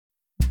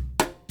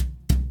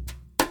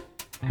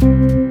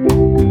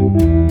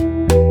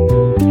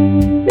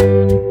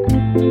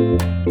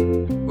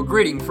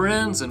Greeting,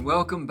 friends, and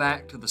welcome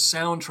back to the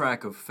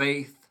Soundtrack of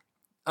Faith.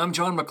 I'm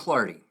John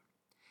McClarty,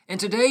 and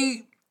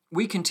today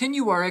we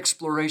continue our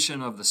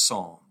exploration of the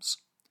Psalms.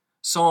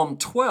 Psalm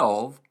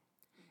 12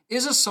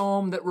 is a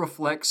psalm that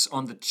reflects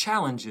on the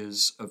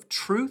challenges of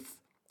truth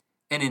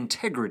and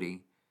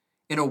integrity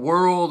in a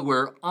world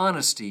where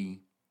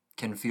honesty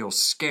can feel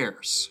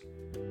scarce.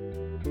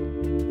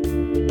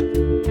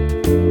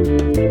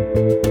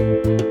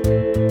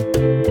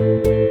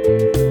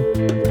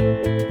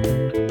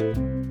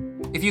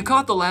 If you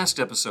caught the last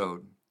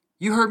episode,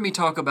 you heard me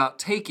talk about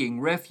taking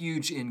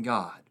refuge in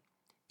God,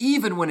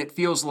 even when it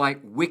feels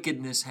like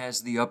wickedness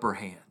has the upper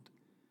hand.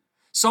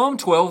 Psalm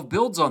 12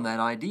 builds on that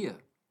idea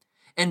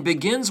and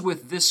begins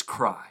with this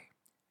cry,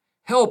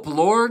 "Help,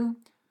 Lord,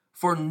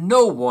 for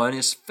no one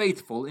is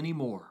faithful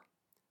anymore.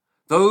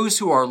 Those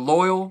who are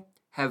loyal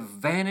have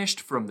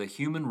vanished from the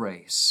human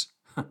race."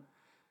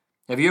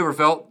 Have you ever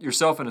felt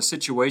yourself in a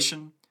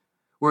situation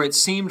where it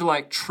seemed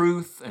like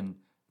truth and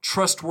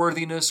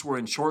trustworthiness were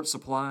in short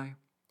supply?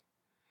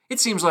 It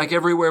seems like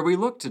everywhere we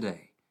look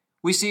today,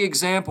 we see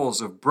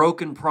examples of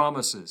broken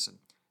promises and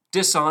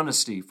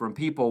dishonesty from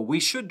people we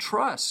should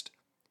trust.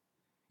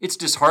 It's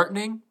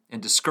disheartening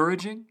and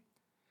discouraging,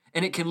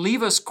 and it can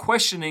leave us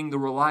questioning the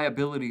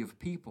reliability of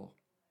people.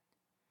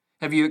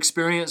 Have you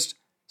experienced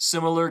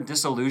similar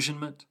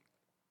disillusionment?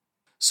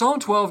 Psalm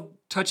 12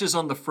 touches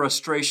on the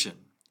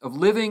frustration of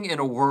living in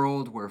a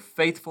world where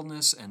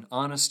faithfulness and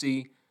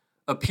honesty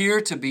appear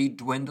to be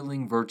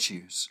dwindling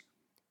virtues.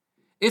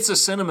 It's a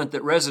sentiment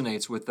that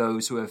resonates with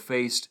those who have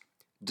faced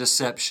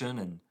deception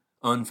and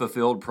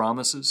unfulfilled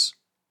promises.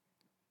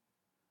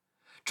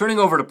 Turning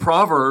over to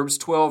Proverbs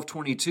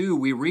 12:22,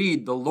 we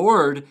read, "The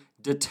Lord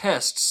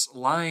detests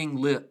lying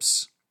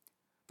lips,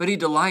 but he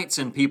delights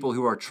in people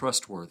who are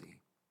trustworthy."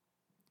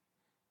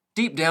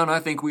 Deep down,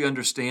 I think we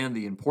understand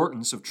the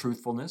importance of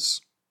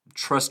truthfulness,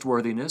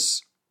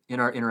 trustworthiness in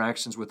our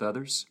interactions with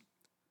others.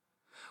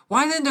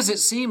 Why then does it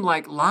seem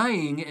like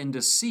lying and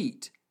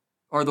deceit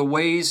are the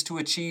ways to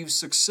achieve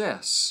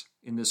success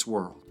in this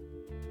world?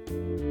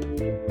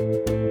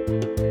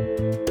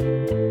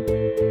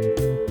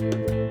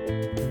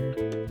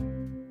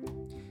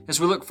 As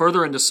we look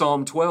further into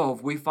Psalm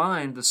 12, we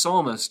find the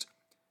psalmist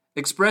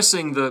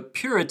expressing the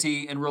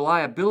purity and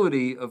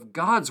reliability of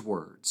God's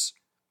words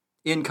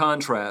in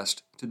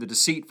contrast to the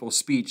deceitful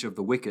speech of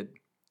the wicked.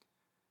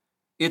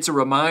 It's a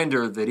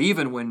reminder that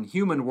even when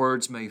human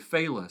words may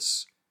fail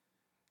us,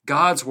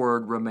 God's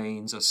word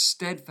remains a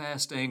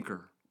steadfast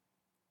anchor.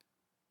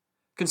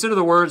 Consider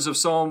the words of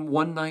Psalm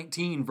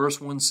 119,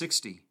 verse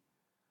 160.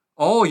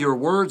 "All your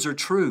words are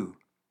true.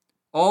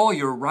 All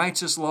your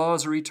righteous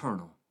laws are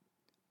eternal."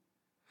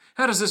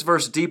 How does this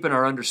verse deepen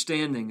our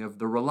understanding of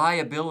the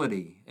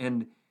reliability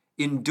and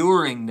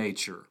enduring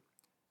nature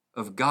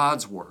of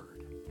God's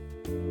word?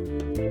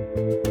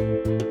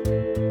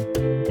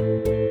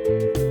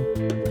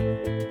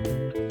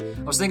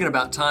 I was thinking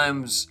about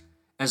times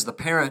as the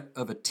parent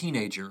of a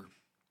teenager,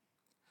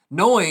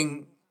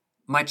 knowing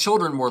my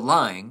children were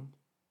lying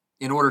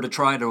in order to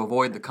try to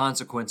avoid the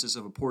consequences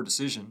of a poor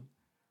decision.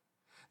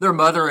 Their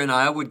mother and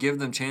I would give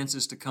them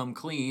chances to come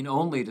clean,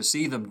 only to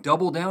see them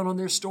double down on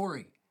their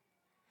story.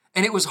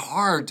 And it was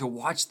hard to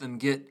watch them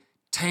get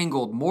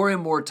tangled more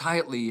and more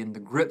tightly in the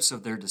grips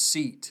of their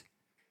deceit.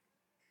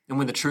 And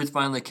when the truth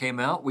finally came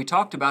out, we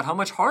talked about how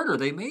much harder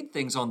they made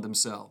things on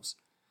themselves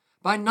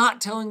by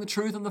not telling the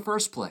truth in the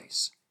first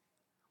place.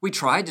 We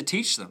tried to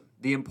teach them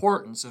the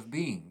importance of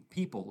being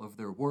people of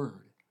their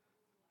word.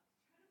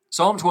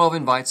 Psalm 12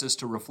 invites us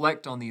to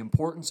reflect on the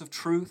importance of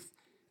truth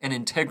and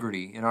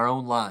integrity in our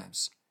own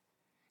lives.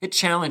 It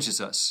challenges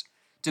us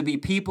to be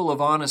people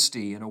of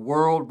honesty in a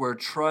world where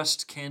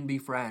trust can be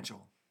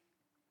fragile.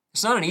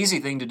 It's not an easy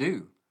thing to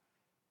do,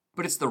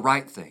 but it's the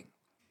right thing.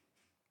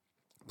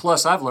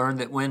 Plus, I've learned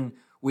that when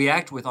we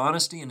act with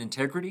honesty and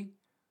integrity,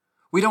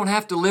 we don't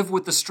have to live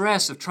with the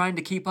stress of trying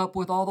to keep up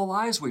with all the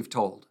lies we've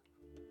told.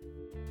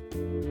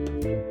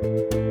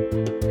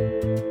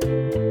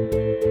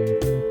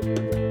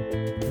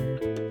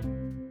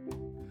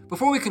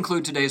 Before we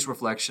conclude today's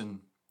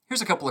reflection,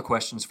 here's a couple of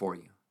questions for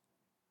you.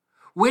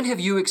 When have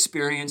you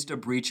experienced a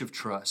breach of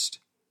trust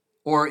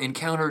or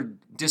encountered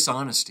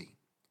dishonesty?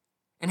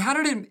 And how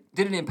did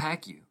it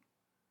impact you?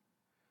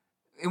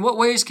 In what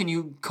ways can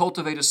you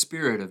cultivate a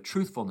spirit of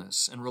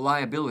truthfulness and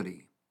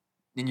reliability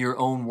in your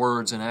own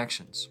words and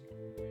actions?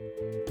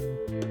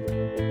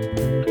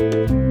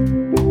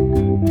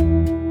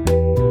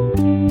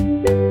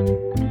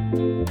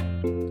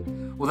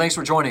 Well, thanks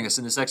for joining us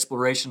in this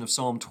exploration of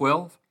Psalm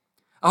 12.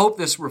 I hope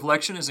this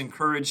reflection has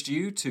encouraged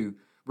you to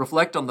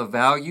reflect on the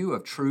value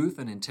of truth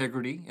and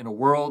integrity in a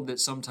world that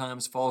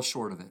sometimes falls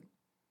short of it.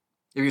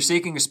 If you're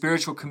seeking a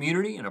spiritual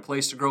community and a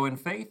place to grow in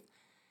faith,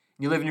 and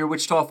you live near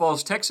Wichita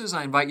Falls, Texas,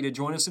 I invite you to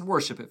join us in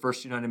worship at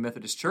First United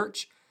Methodist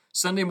Church,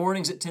 Sunday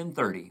mornings at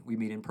 10:30. We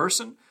meet in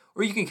person,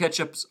 or you can catch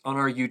us on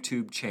our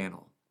YouTube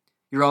channel.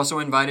 You're also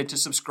invited to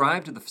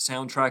subscribe to the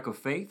Soundtrack of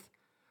Faith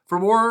for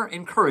more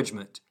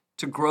encouragement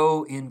to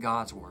grow in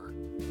God's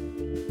Word.